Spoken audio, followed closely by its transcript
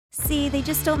See, they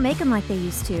just don't make them like they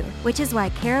used to, which is why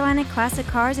Carolina Classic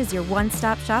Cars is your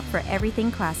one-stop shop for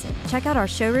everything classic. Check out our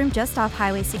showroom just off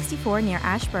Highway 64 near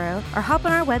Asheboro, or hop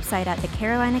on our website at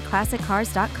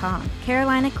thecarolinaclassiccars.com.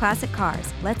 Carolina Classic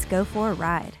Cars. Let's go for a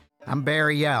ride. I'm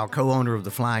Barry Yao, co-owner of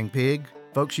the Flying Pig.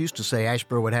 Folks used to say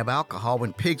Asheboro would have alcohol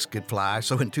when pigs could fly,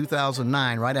 so in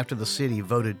 2009, right after the city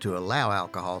voted to allow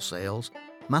alcohol sales,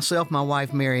 myself, my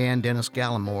wife Mary Ann Dennis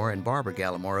Gallimore, and Barbara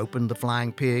Gallimore opened the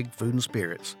Flying Pig Food and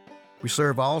Spirits. We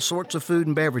serve all sorts of food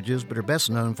and beverages, but are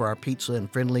best known for our pizza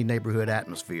and friendly neighborhood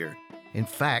atmosphere. In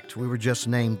fact, we were just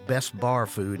named Best Bar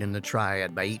Food in the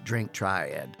Triad by Eat Drink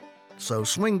Triad. So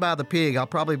swing by the Pig, I'll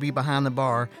probably be behind the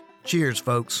bar. Cheers,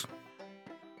 folks.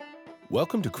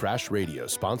 Welcome to Crash Radio,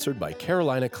 sponsored by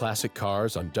Carolina Classic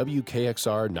Cars on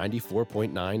WKXR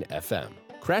 94.9 FM.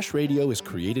 Crash Radio is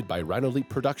created by Rhino Leap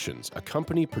Productions, a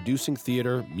company producing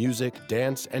theater, music,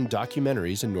 dance, and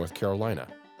documentaries in North Carolina.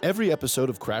 Every episode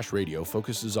of Crash Radio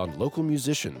focuses on local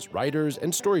musicians, writers,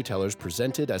 and storytellers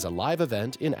presented as a live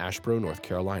event in Asheboro, North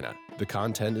Carolina. The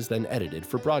content is then edited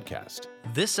for broadcast.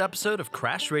 This episode of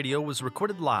Crash Radio was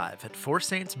recorded live at Four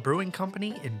Saints Brewing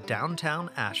Company in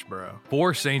downtown Asheboro.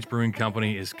 Four Saints Brewing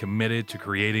Company is committed to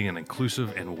creating an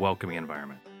inclusive and welcoming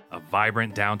environment, a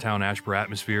vibrant downtown Asheboro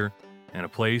atmosphere, and a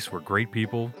place where great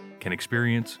people can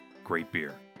experience great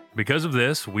beer. Because of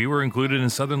this, we were included in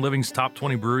Southern Living's top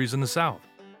 20 breweries in the South.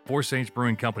 Four Saints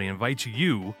Brewing Company invites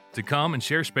you to come and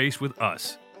share space with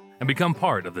us and become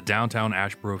part of the downtown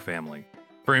Asheboro family.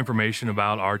 For information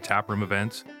about our taproom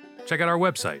events, check out our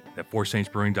website at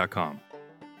foursaintsbrewing.com.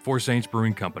 Four Saints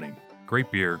Brewing Company.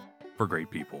 Great beer for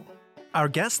great people. Our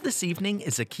guest this evening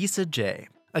is Acisse Jay.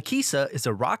 Acisse is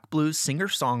a rock blues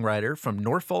singer-songwriter from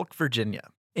Norfolk, Virginia.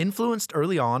 Influenced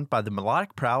early on by the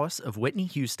melodic prowess of Whitney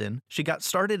Houston, she got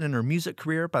started in her music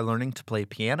career by learning to play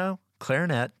piano,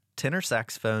 clarinet, tenor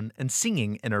saxophone, and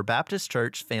singing in her Baptist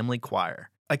church family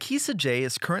choir. Acisse Jay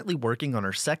is currently working on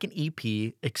her second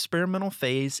EP, Experimental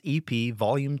Phase EP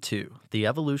Volume 2, The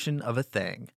Evolution of a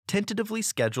Thing, tentatively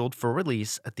scheduled for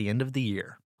release at the end of the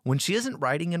year. When she isn't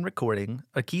writing and recording,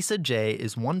 Acisse Jay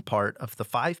is one part of the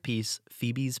five-piece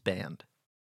Phoebe's Band.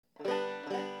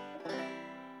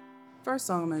 First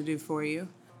song I'm going to do for you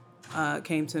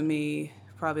came to me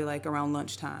probably like around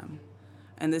lunchtime,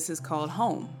 and this is called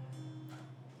Home.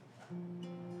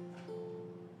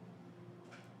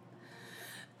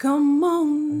 Come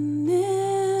on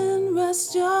in,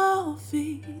 rest your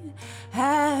feet.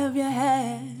 Have you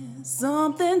had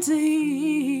something to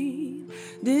eat?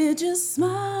 Did you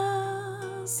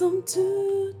smile some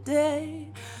today?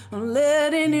 Don't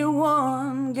let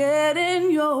anyone get in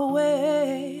your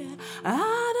way.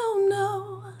 I don't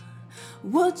know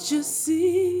what you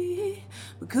see,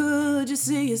 but could you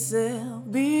see yourself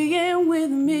being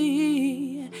with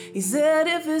me? He said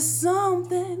if it's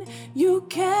something you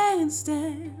can't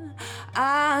stand,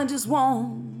 I just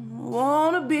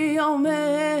wanna be your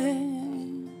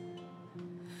man.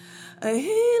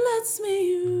 He lets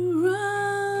me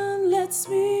run, lets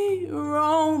me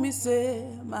roam. He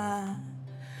said my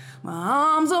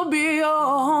arms will be your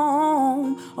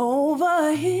home,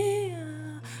 over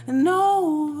here and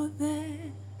over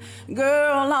there.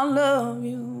 Girl, I love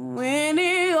you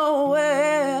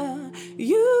anywhere.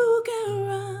 You can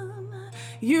run,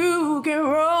 you can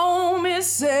roam. He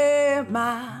said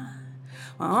my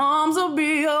arms will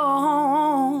be your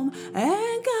home.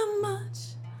 Ain't got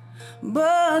much,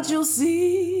 but you'll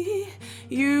see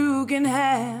you can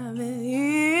have it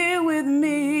here with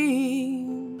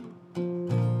me.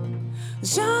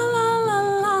 Sha la la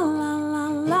la la la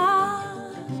la,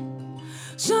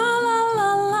 sha la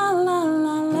la la la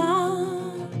la la,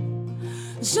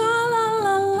 sha la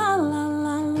la la la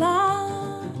la la,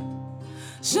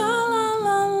 sha la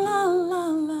la la la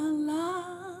la la.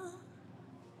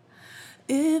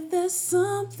 If there's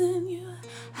something you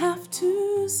have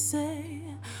to say,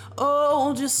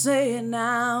 oh, just say it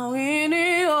now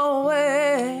any old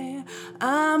way.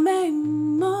 I may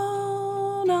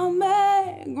moan, I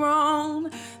may groan,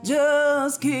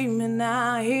 just keep me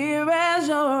now here as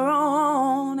your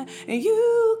own. And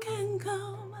you can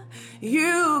come,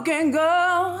 you can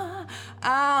go,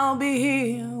 I'll be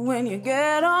here when you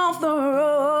get off the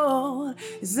road.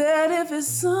 He said if it's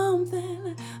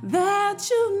something that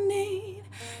you need,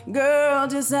 girl,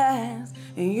 just ask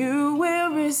and you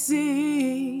will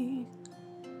receive.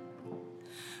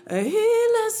 He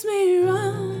lets me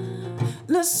run,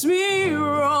 lets me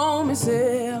roam. He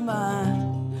said my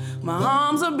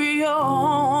arms will be your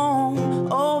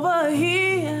home, over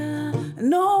here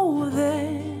and over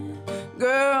there.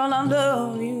 Girl, I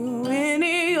love you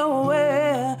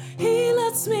anywhere. He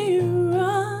lets me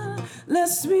run,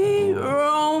 lets me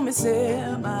roam. He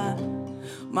said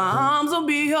My arms will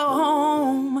be your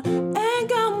home. Ain't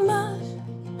got much,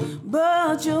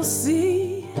 but you'll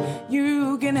see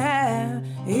you can have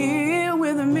here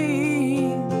with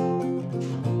me.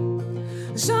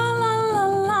 Sha la la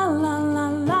la la la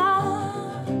la.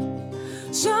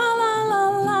 Sha la la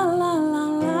la la la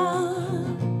la.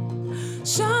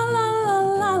 Sha la la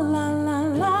la la la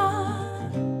la.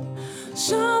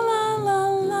 Sha la la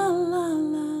la la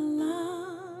la la.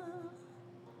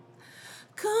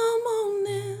 Come on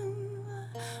in,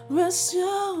 rest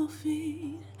your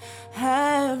feet.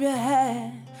 Have you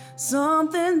had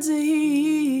something to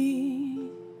eat?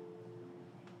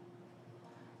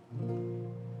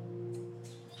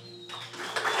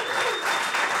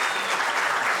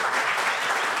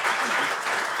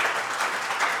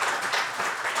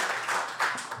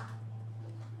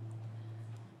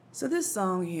 So this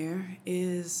song here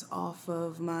is off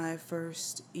of my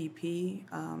first EP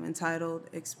entitled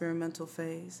Experimental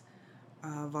Phase,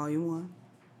 Volume 1.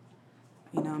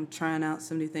 You know, I'm trying out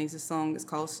some new things. This song is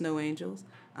called Snow Angels.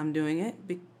 I'm doing it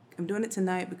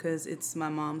tonight because it's my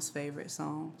mom's favorite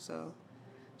song, so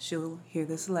she'll hear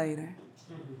this later.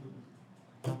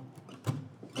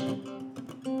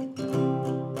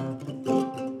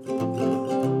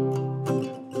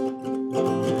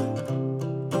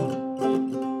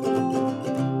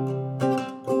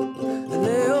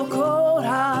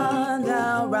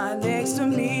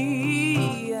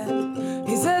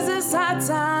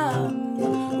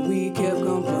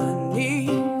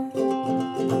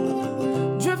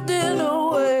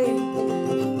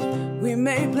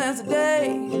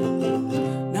 Today,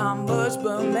 not much,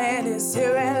 but man, it's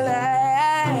here at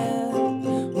last.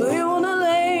 But you wanna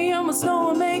lay on my snow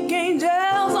and make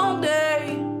angels all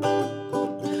day.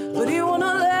 But you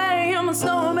wanna lay on my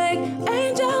snow and make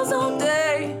angels all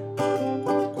day.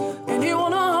 And you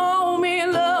wanna hold me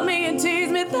and love me and tease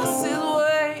me, that's his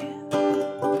way.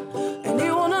 And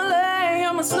you wanna lay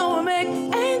on my snow and make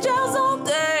angels all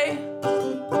day.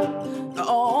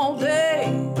 All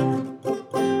day.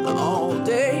 All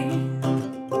day,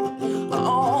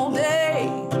 all day,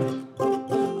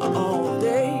 all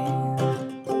day.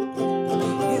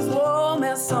 It's warm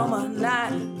as summer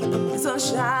night, it's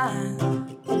sunshine.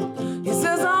 He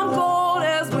says I'm cold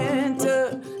as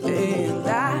winter and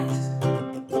ice.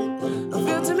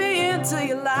 Filter me into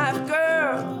your life,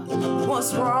 girl.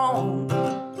 What's wrong?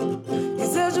 He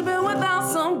says you've been without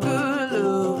some good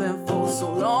loving for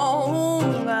so long.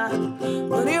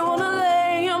 But you wanna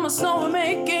lay on my snow and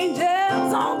make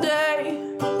angels all day.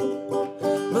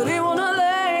 But he wanna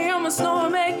lay on my snow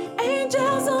and make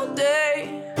angels all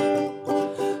day.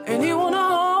 And he wanna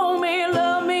hold me and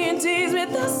love me and tease me,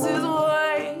 that's his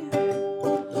way.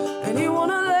 And he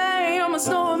wanna lay on my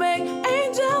snow and make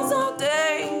angels all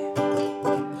day.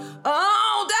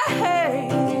 All day,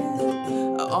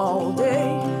 all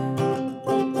day,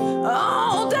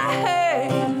 all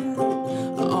day,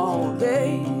 all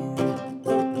day.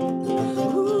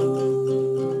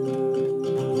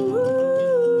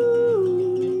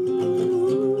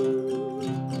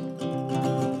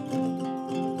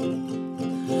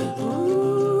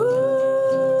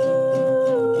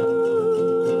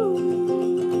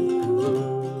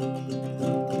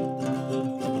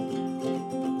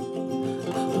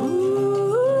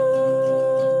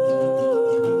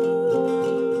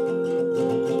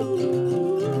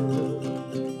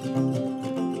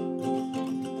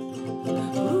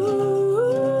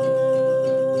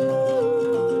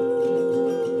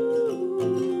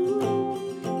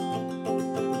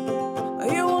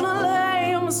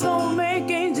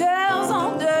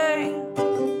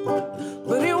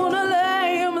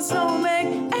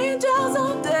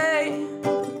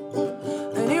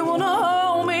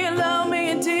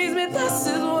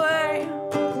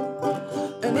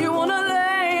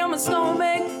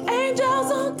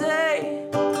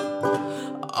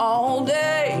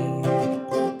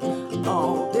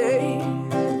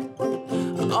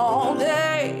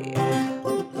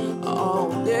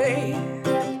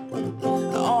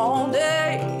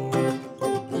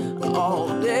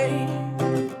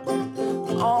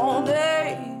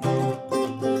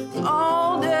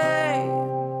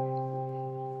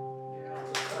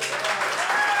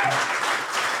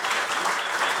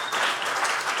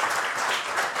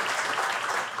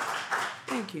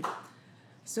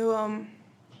 So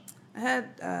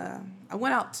I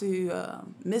went out to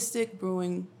Mystic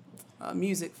Brewing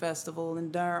Music Festival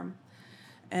in Durham,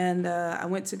 and I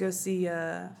went to go see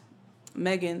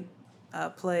Megan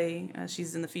play.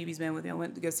 She's in the Phoebe's band with me. I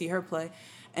went to go see her play,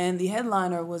 and the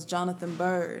headliner was Jonathan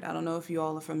Byrd. I don't know if you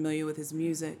all are familiar with his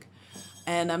music,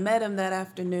 and I met him that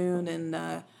afternoon,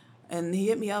 and he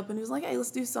hit me up and he was like, "Hey,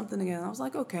 let's do something again." I was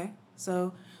like, "Okay."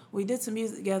 So we did some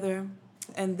music together,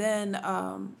 and then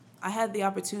I had the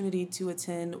opportunity to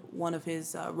attend one of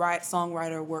his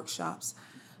songwriter workshops.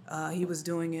 He was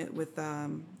doing it with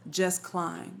Jess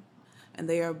Klein, and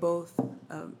they are both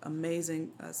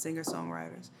amazing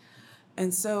singer-songwriters.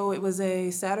 And so it was a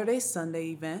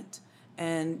Saturday-Sunday event,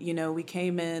 and, you know, we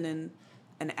came in and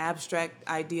an abstract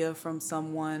idea from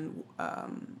someone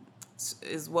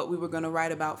is what we were going to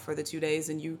write about for the 2 days,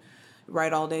 and you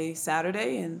write all day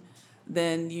Saturday, and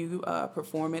then you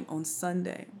perform it on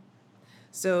Sunday.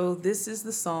 So this is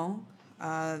the song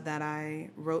that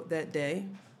I wrote that day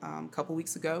a couple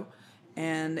weeks ago,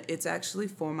 and it's actually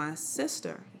for my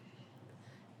sister,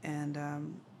 and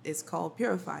it's called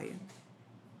Purify You.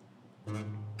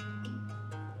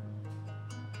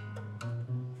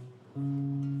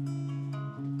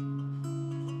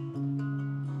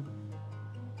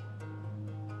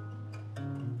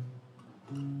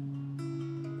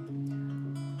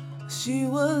 She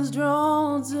was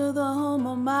drawn to the home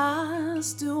of my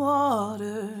still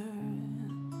water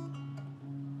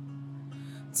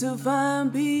to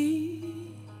find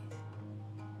peace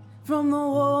from the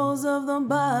walls of the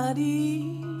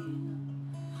body.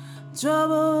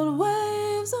 Troubled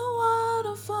waves of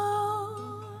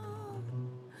waterfall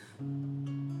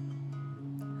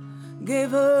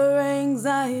gave her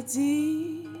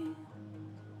anxiety.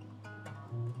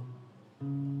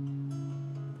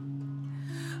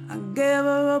 I gave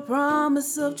her a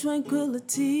promise of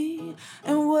tranquility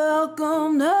and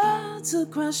welcomed her to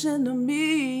crash into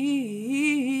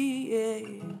me. Yeah.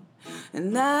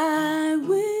 And I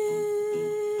will,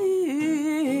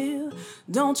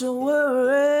 don't you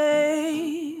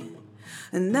worry.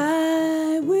 And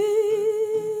I will,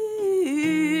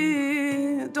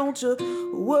 don't you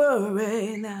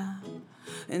worry now.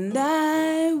 And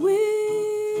I will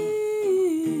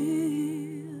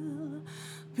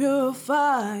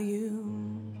purify you.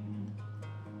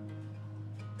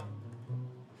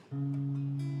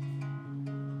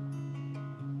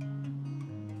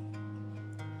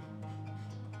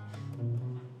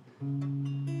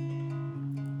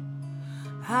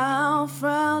 How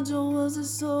fragile was the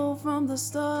soul from the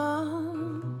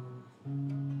start,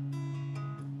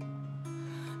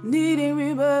 needing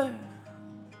rebirth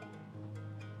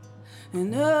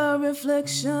in her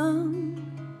reflection.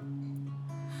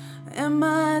 Am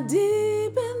I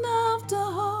deep enough to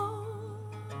hold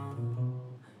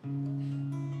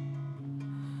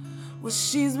what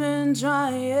she's been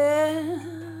trying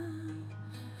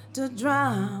to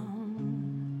drown?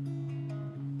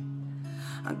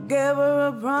 I gave her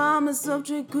a promise of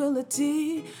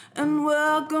tranquility and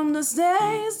welcome the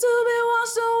stains to be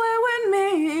washed away with me.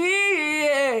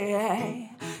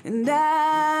 And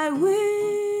I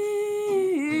will,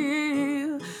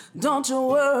 don't you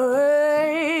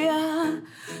worry.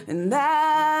 And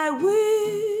I will,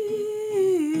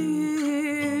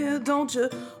 don't you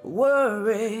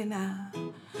worry now.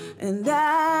 And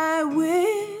I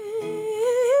will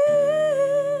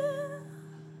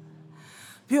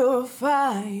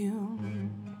purify you.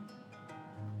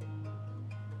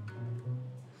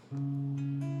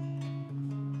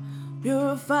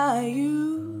 Purify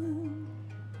you.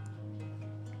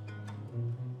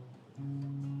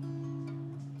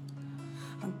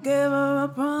 I gave her a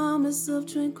promise of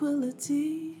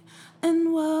tranquility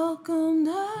and welcomed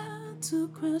her to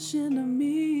crash into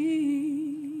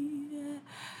me.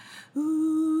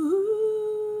 Ooh.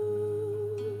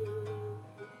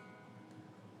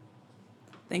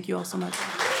 Thank you all so much.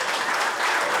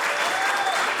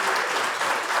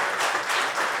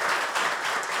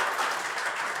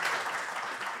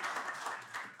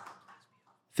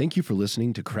 Thank you for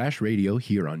listening to Crash Radio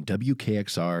here on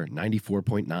WKXR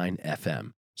 94.9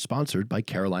 FM, sponsored by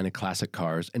Carolina Classic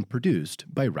Cars and produced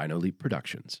by Rhino Leap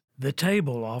Productions. The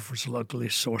table offers locally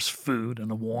sourced food in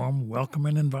a warm,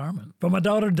 welcoming environment. For my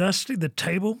daughter Dusty, the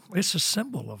table is a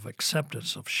symbol of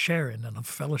acceptance, of sharing, and of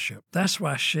fellowship. That's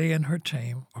why she and her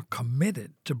team are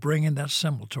committed to bringing that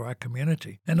symbol to our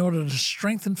community in order to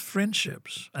strengthen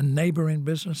friendships and neighboring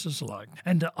businesses alike,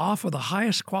 and to offer the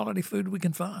highest quality food we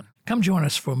can find. Come join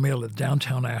us for a meal at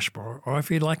downtown Asheboro, or if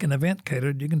you'd like an event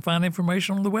catered, you can find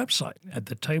information on the website at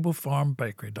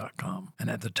thetablefarmbakery.com.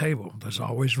 And at the table, there's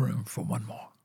always room for one more.